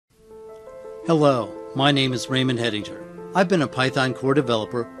Hello, my name is Raymond Hettinger. I've been a Python core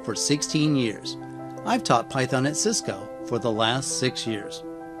developer for 16 years. I've taught Python at Cisco for the last 6 years.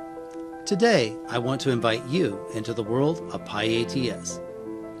 Today, I want to invite you into the world of pyATS.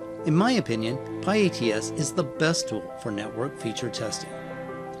 In my opinion, pyATS is the best tool for network feature testing.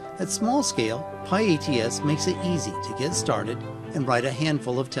 At small scale, pyATS makes it easy to get started and write a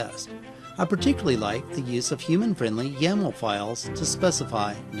handful of tests. I particularly like the use of human-friendly YAML files to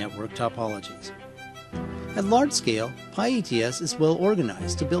specify network topologies. At large scale, pyATS is well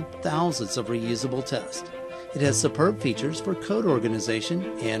organized to build thousands of reusable tests. It has superb features for code organization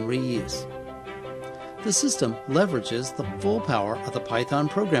and reuse. The system leverages the full power of the Python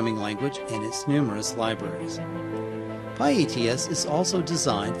programming language and its numerous libraries. pyATS is also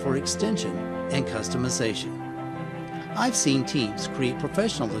designed for extension and customization. I've seen teams create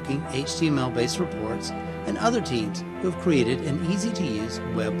professional-looking HTML-based reports and other teams who have created an easy-to-use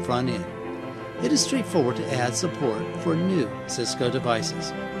web front-end. It is straightforward to add support for new Cisco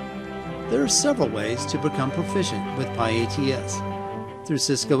devices. There are several ways to become proficient with pyATS. Through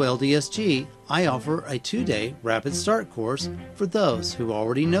Cisco LDSG, I offer a 2-day Rapid Start course for those who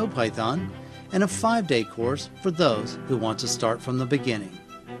already know Python and a 5-day course for those who want to start from the beginning.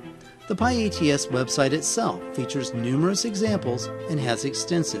 The pyATS website itself features numerous examples and has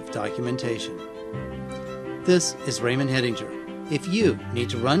extensive documentation. This is Raymond Hettinger. If you need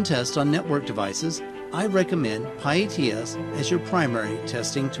to run tests on network devices, I recommend pyATS as your primary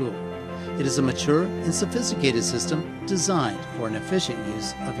testing tool. It is a mature and sophisticated system designed for an efficient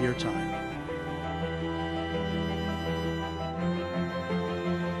use of your time.